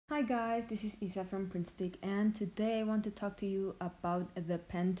Hi guys, this is Isa from PrintStick, and today I want to talk to you about the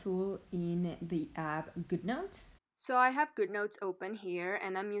pen tool in the app GoodNotes. So I have GoodNotes open here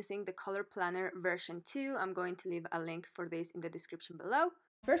and I'm using the Color Planner version 2. I'm going to leave a link for this in the description below.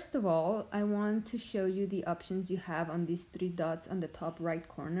 First of all, I want to show you the options you have on these three dots on the top right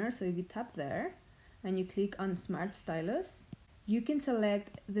corner. So if you tap there and you click on Smart Stylus, you can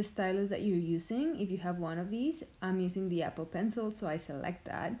select the stylus that you're using. If you have one of these, I'm using the Apple Pencil, so I select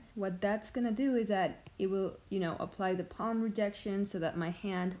that. What that's gonna do is that it will, apply the palm rejection so that my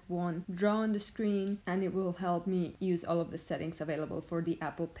hand won't draw on the screen, and it will help me use all of the settings available for the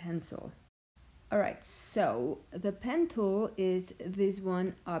Apple Pencil. Alright, so the pen tool is this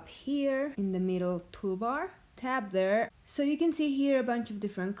one up here in the middle toolbar. Tap there. So you can see here a bunch of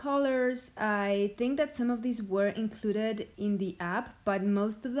different colors. I think that some of these were included in the app, but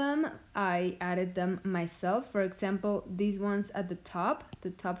most of them I added them myself. For example, these ones at the top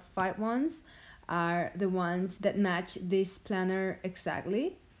 5 ones, are the ones that match this planner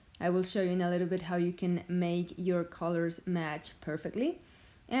exactly. I will show you in a little bit how you can make your colors match perfectly.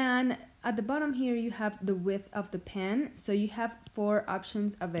 And at the bottom here you have the width of the pen. So you have 4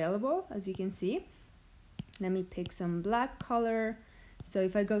 options available, as you can see. Let me pick some black color. So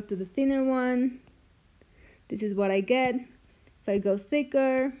if I go to the thinner one, this is what I get. If I go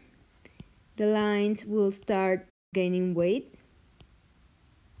thicker, the lines will start gaining weight.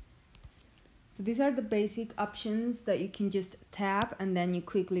 So these are the basic options that you can just tap, and then you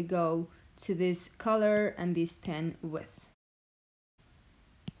quickly go to this color and this pen width.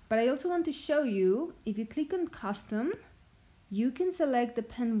 But I also want to show you, if you click on custom, you can select the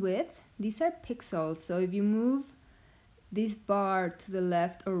pen width. These are pixels, so if you move this bar to the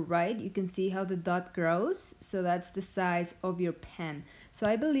left or right, you can see how the dot grows. So that's the size of your pen. So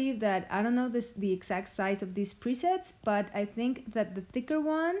I believe that, I don't know the exact size of these presets, but I think that the thicker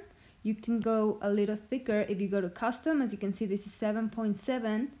one, you can go a little thicker. If you go to custom, as you can see, this is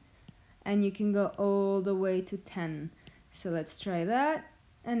 7.7, and you can go all the way to 10. So let's try that,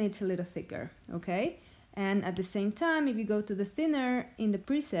 and it's a little thicker, okay? And at the same time, if you go to the thinner in the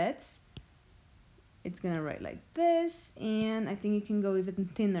presets, it's gonna write like this, and I think you can go even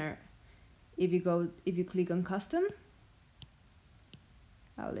thinner if you click on custom,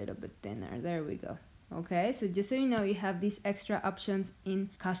 a little bit thinner. There we go. Okay, so just so you know, you have these extra options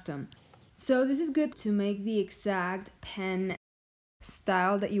in custom. So this is good to make the exact pen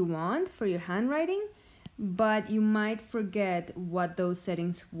style that you want for your handwriting, but you might forget what those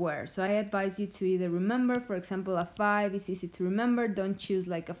settings were. So I advise you to either remember, for example, a 5 is easy to remember. Don't choose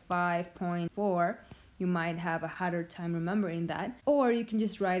like a 5.4. You might have a harder time remembering that. Or you can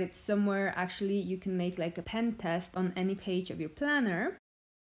just write it somewhere. Actually, you can make like a pen test on any page of your planner.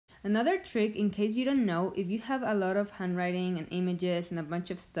 Another trick, in case you don't know, if you have a lot of handwriting and images and a bunch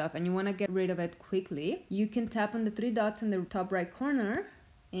of stuff and you want to get rid of it quickly, you can tap on the 3 dots in the top right corner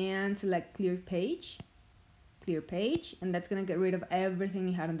and select clear page, and that's going to get rid of everything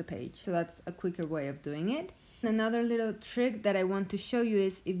you had on the page. So that's a quicker way of doing it. Another little trick that I want to show you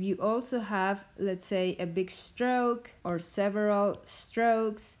is, if you also have, let's say, a big stroke or several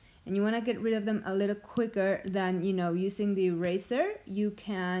strokes, and you want to get rid of them a little quicker than, using the eraser, you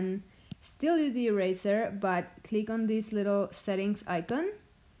can still use the eraser, but click on this little settings icon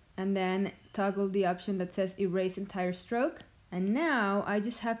and then toggle the option that says erase entire stroke. And now I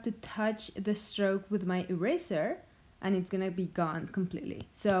just have to touch the stroke with my eraser and it's gonna be gone completely.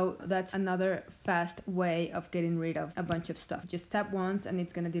 So that's another fast way of getting rid of a bunch of stuff. Just tap once and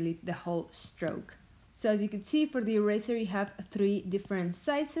it's gonna delete the whole stroke. So as you can see, for the eraser you have 3 different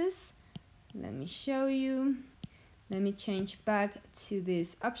sizes. Let me show you. Let me change back to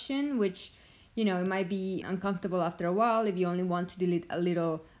this option, which, it might be uncomfortable after a while if you only want to delete a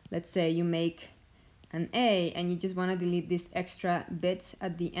little. Let's say you make an A and you just want to delete this extra bit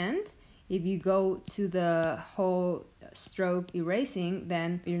at the end. If you go to the whole stroke erasing,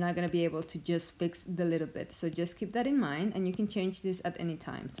 then you're not going to be able to just fix the little bit. So just keep that in mind, and you can change this at any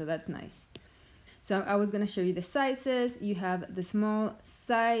time. So that's nice. So I was going to show you the sizes. You have the small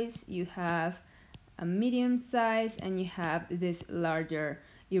size, you have a medium size, and you have this larger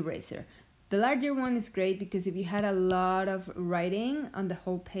eraser. The larger one is great because if you had a lot of writing on the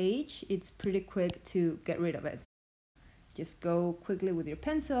whole page, it's pretty quick to get rid of it. Just go quickly with your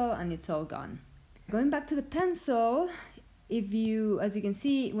pencil and it's all gone. Going back to the pencil, as you can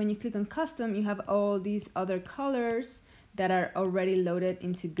see, when you click on custom, you have all these other colors that are already loaded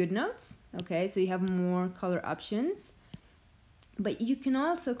into GoodNotes. Okay, so you have more color options. But you can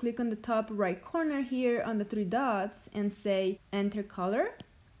also click on the top right corner here on the 3 dots and say enter color.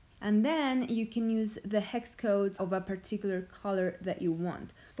 And then you can use the hex codes of a particular color that you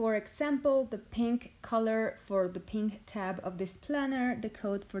want. For example, the pink color for the pink tab of this planner, the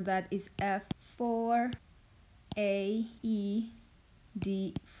code for that is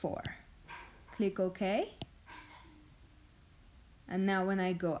F4AED4. Click OK. And now when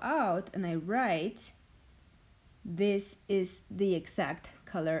I go out and I write, this is the exact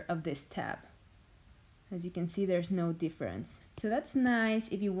color of this tab. As you can see, there's no difference. So that's nice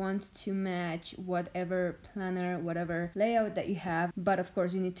if you want to match whatever planner, whatever layout that you have, but of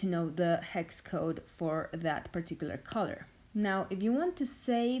course you need to know the hex code for that particular color. Now, if you want to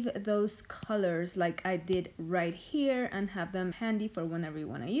save those colors like I did right here and have them handy for whenever you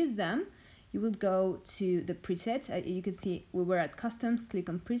want to use them, you will go to the presets. You can see we were at customs, click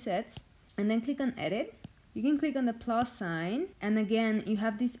on presets, and then click on edit. You can click on the plus sign, and again you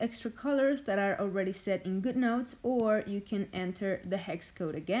have these extra colors that are already set in GoodNotes, or you can enter the hex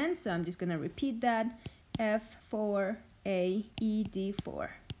code again. So I'm just gonna repeat that, F4AED4.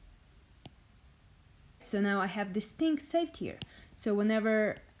 So now I have this pink saved here. So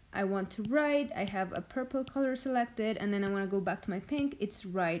whenever I want to write, I have a purple color selected, and then I want to go back to my pink, it's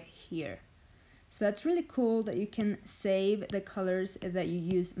right here. So that's really cool that you can save the colors that you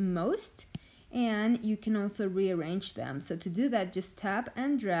use most, and you can also rearrange them. So to do that, just tap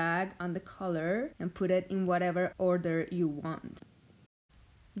and drag on the color and put it in whatever order you want.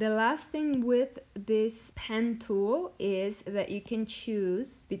 The last thing with this pen tool is that you can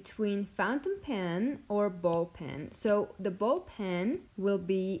choose between fountain pen or ball pen. So the ball pen will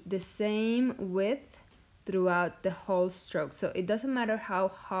be the same width throughout the whole stroke. So it doesn't matter how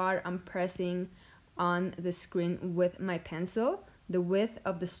hard I'm pressing on the screen with my pencil, the width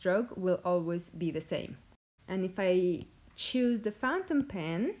of the stroke will always be the same. And if I choose the fountain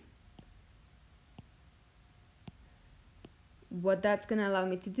pen, what that's going to allow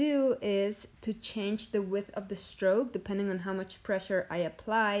me to do is to change the width of the stroke depending on how much pressure I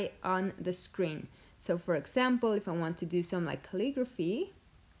apply on the screen. So for example, if I want to do some like calligraphy,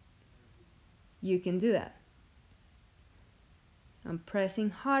 you can do that. I'm pressing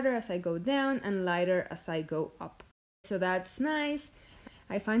harder as I go down and lighter as I go up. So that's nice.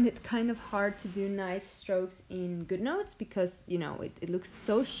 I find it kind of hard to do nice strokes in GoodNotes because, you know, it looks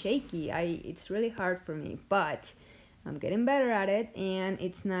so shaky. It's really hard for me, but I'm getting better at it, and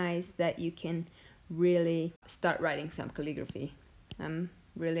it's nice that you can really start writing some calligraphy. I'm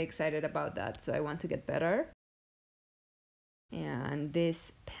really excited about that, so I want to get better. And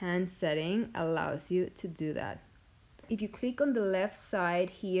this pen setting allows you to do that. If you click on the left side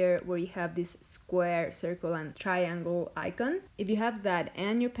here where you have this square, circle, and triangle icon, if you have that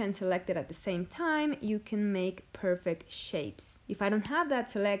and your pen selected at the same time, you can make perfect shapes. If I don't have that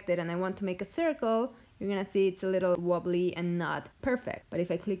selected and I want to make a circle, you're gonna see it's a little wobbly and not perfect. But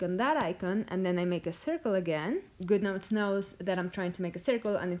if I click on that icon and then I make a circle again, GoodNotes knows that I'm trying to make a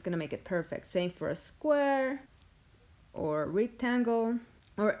circle and it's gonna make it perfect. Same for a square or rectangle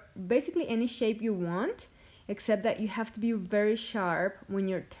or basically any shape you want, except that you have to be very sharp when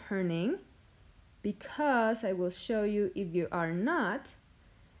you're turning, because I will show you if you are not,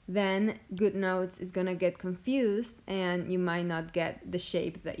 then GoodNotes is gonna get confused and you might not get the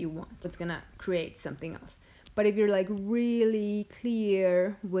shape that you want. It's gonna create something else. But if you're like really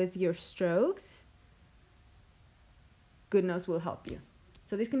clear with your strokes, GoodNotes will help you.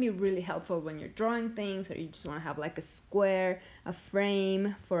 So this can be really helpful when you're drawing things, or you just want to have like a square, a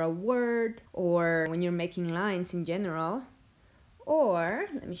frame for a word, or when you're making lines in general. Or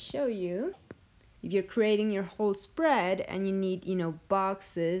let me show you, if you're creating your whole spread and you need, you know,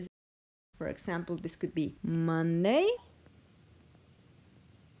 boxes. For example, this could be Monday.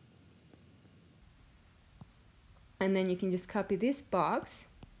 And then you can just copy this box,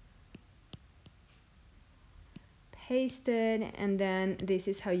 paste it, and then this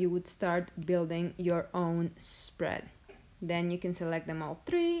is how you would start building your own spread. Then you can select them all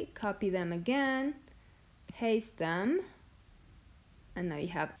three, copy them again, paste them, and now you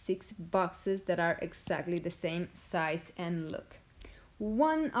have 6 boxes that are exactly the same size and look.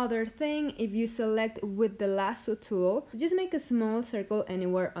 One other thing, if you select with the lasso tool, just make a small circle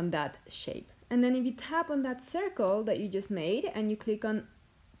anywhere on that shape. And then if you tap on that circle that you just made and you click on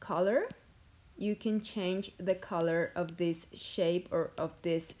color, you can change the color of this shape or of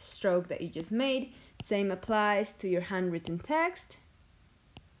this stroke that you just made. Same applies to your handwritten text.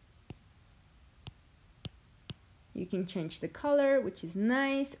 You can change the color, which is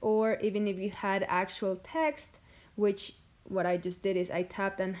nice, or even if you had actual text, which what I just did is I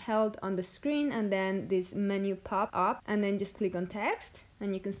tapped and held on the screen and then this menu popped up, and then just click on text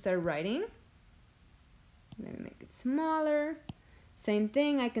and you can start writing. Let me make it smaller. Same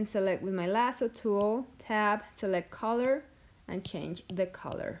thing, I can select with my lasso tool, tab, select color, and change the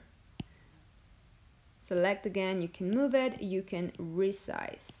color. Select again, you can move it, you can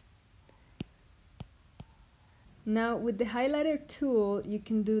resize. Now with the highlighter tool, you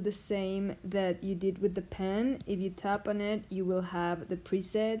can do the same that you did with the pen. If you tap on it, you will have the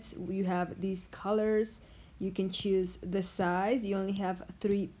presets, you have these colors, you can choose the size, you only have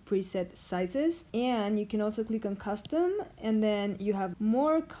 3 preset sizes, and you can also click on custom, and then you have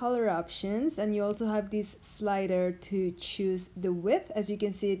more color options, and you also have this slider to choose the width. As you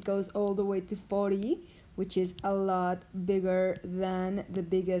can see, it goes all the way to 40, which is a lot bigger than the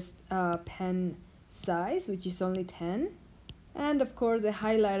biggest pen size, which is only 10. And of course the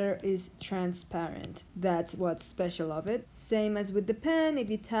highlighter is transparent. That's what's special of it. Same as with the pen, if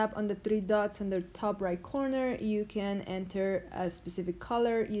you tap on the 3 dots on the top right corner, you can enter a specific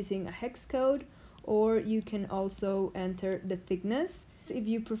color using a hex code, or you can also enter the thickness. If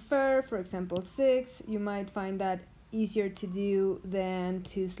you prefer, for example, 6, you might find that easier to do than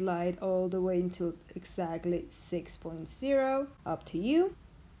to slide all the way into exactly 6.0, up to you.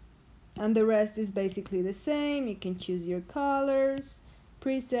 And the rest is basically the same. You can choose your colors,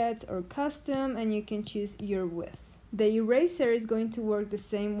 presets, or custom, and you can choose your width. The eraser is going to work the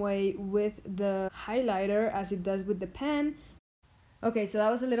same way with the highlighter as it does with the pen. Okay, so that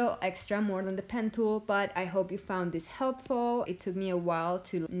was a little extra more than the pen tool, but I hope you found this helpful. It took me a while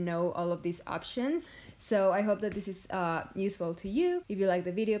to know all of these options, so I hope that this is useful to you. If you like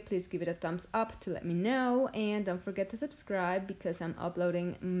the video, please give it a thumbs up to let me know, and don't forget to subscribe because I'm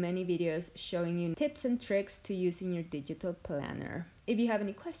uploading many videos showing you tips and tricks to use in your digital planner. If you have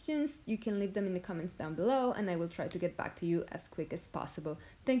any questions, you can leave them in the comments down below, and I will try to get back to you as quick as possible.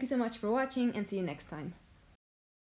 Thank you so much for watching, and see you next time.